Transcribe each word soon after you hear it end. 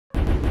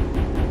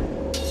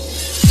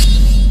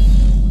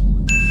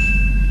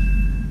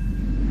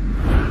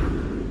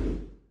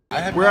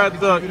We're at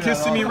the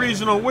Kissimmee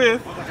Regional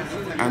with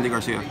Andy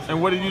Garcia.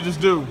 And what did you just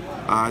do?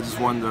 I just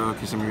won the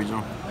Kissimmee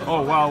Regional.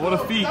 Oh wow, what a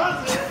feat.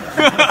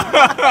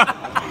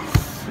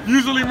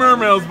 Usually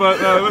mermaids, but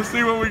let's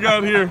see what we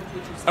got here.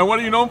 And what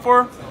are you known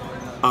for?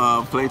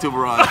 Playing two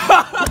barrage.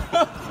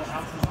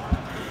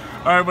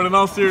 Alright, but in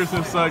all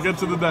seriousness, get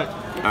to the deck.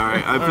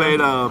 Alright, I played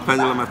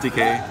Pendulum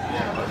FTK.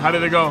 How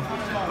did it go?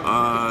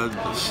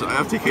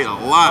 FTK'd a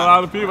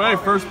lot of people. Hey,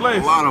 first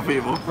place. A lot of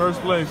people.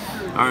 First place.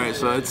 Alright,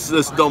 so it's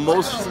the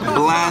most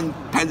bland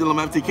Pendulum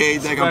FTK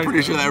deck I'm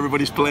pretty sure that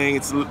everybody's playing.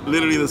 It's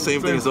literally the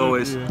same thing as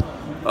always. Yeah.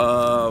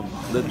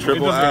 The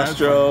triple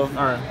Astro.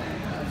 Alright.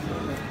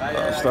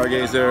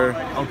 Stargazer.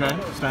 Okay,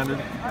 standard.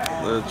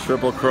 The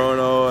triple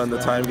Chrono and the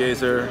Time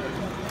Gazer.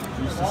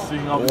 Used to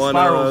seeing all the One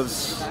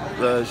spirals. of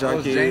the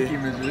Janky.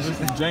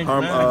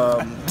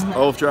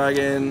 Oath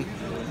Dragon.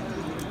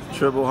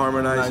 Triple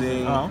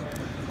Harmonizing.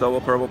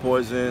 Double Purple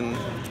Poison.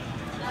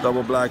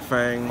 Double Black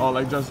Fang. Oh,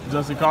 like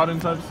Jesse Cotton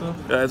type stuff?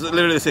 Yeah, it's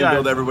literally the same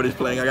build everybody's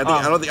playing. I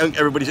don't think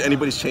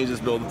anybody's changed this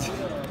build.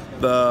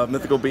 The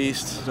Mythical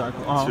Beast,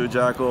 Jackal. 2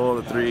 Jackal,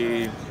 the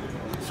 3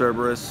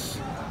 Cerberus,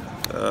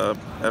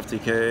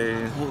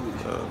 FTK,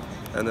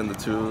 and then the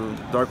 2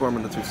 Dark Worm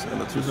and the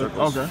two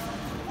Circles. Okay.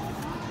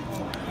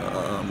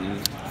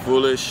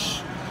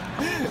 Foolish,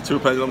 2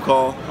 Pendulum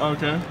Call.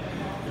 Okay.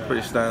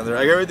 Pretty standard.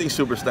 Like everything's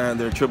super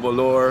standard. Triple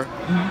Lure,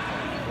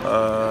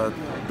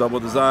 Double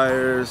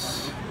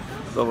Desires,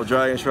 Double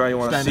Dragon Shrine. You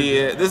want to see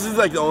it? This is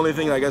like the only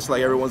thing I guess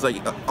like everyone's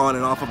like on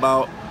and off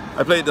about.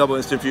 I played Double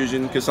Instant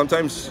Fusion because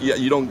sometimes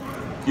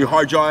you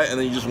hard draw it and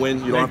then you just win.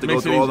 You don't have to go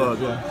through all the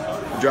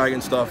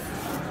dragon stuff.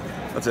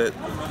 That's it.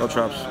 No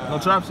traps. No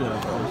traps yet.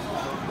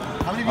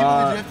 How many people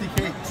did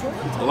you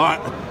FTK? A lot.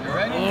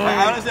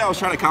 Honestly, I was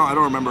trying to count. I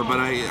don't remember, but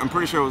I'm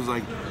pretty sure it was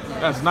like.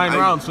 That's 9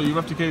 rounds, so you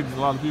FTK'd a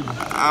lot of people.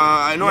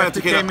 I know I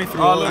FTK'd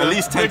at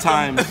least 10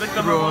 times.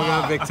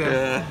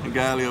 Yeah,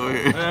 Gali over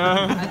here.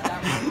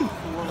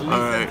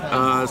 Alright,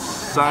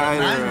 side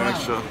or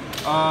extra?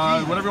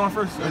 Whatever you want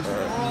first.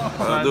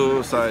 I'll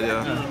do side,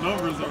 yeah.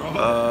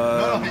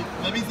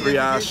 3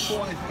 Ash.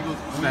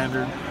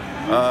 Standard.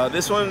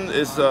 This one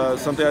is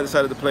something I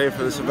decided to play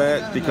for this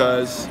event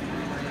because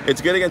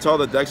it's good against all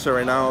the decks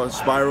right now.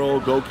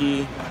 Spiral,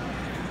 Goki,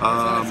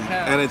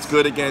 and it's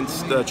good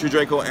against True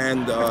Draco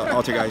and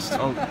Altergeist.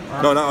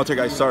 No, not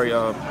Altergeist, sorry.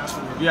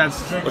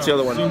 What's the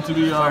other one? Seems to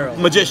be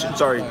Magician,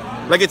 sorry.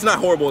 Like it's not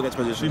horrible against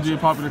Magician. Seems to be a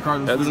popular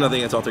card. Yeah, there's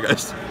nothing against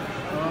Altergeist.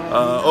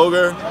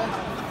 Ogre,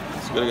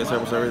 it's good against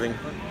almost everything.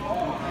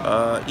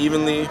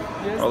 Evenly,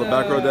 all the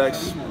back row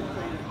decks.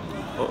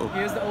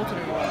 Here's the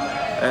alternate one.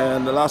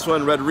 And the last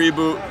one, Red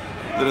Reboot,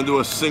 didn't do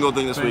a single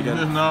thing this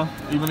weekend. No,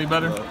 evenly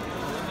better.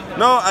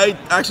 No, I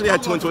actually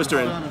had Twin Twister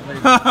in,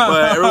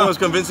 but everyone was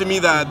convincing me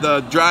that the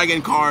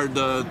Dragon card,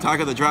 the Attack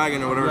of the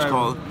Dragon or whatever it's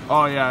called.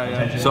 Oh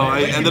yeah. So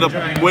I ended up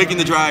waking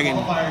the dragon.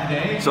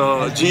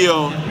 So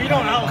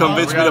YuGiOh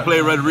convinced me to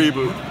play Red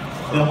Reboot.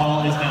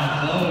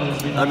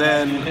 And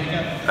then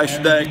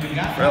extra deck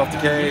for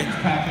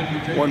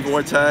FTK, 1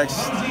 Vortex.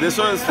 This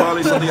one is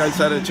probably something I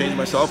decided to change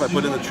myself. I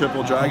put in the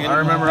triple dragon. I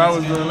remember I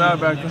was doing that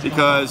back then.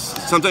 Because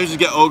sometimes you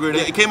get ogred.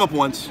 It came up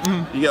once.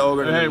 You get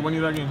ogred. Hey, when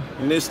you that game?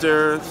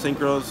 Nister,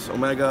 Synchros,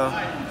 Omega,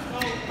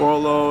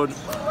 Warlord,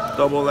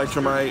 Double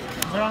Electromite,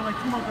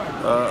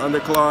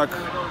 Underclock,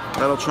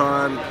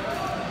 Metaltron,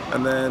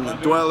 and then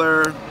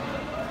Dweller,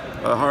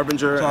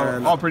 Harbinger,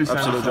 and all pretty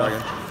Absolute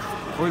Dragon.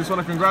 We just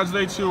want to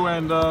congratulate you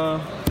and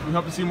we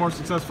hope to see more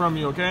success from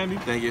you, okay, Andy?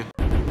 Thank you.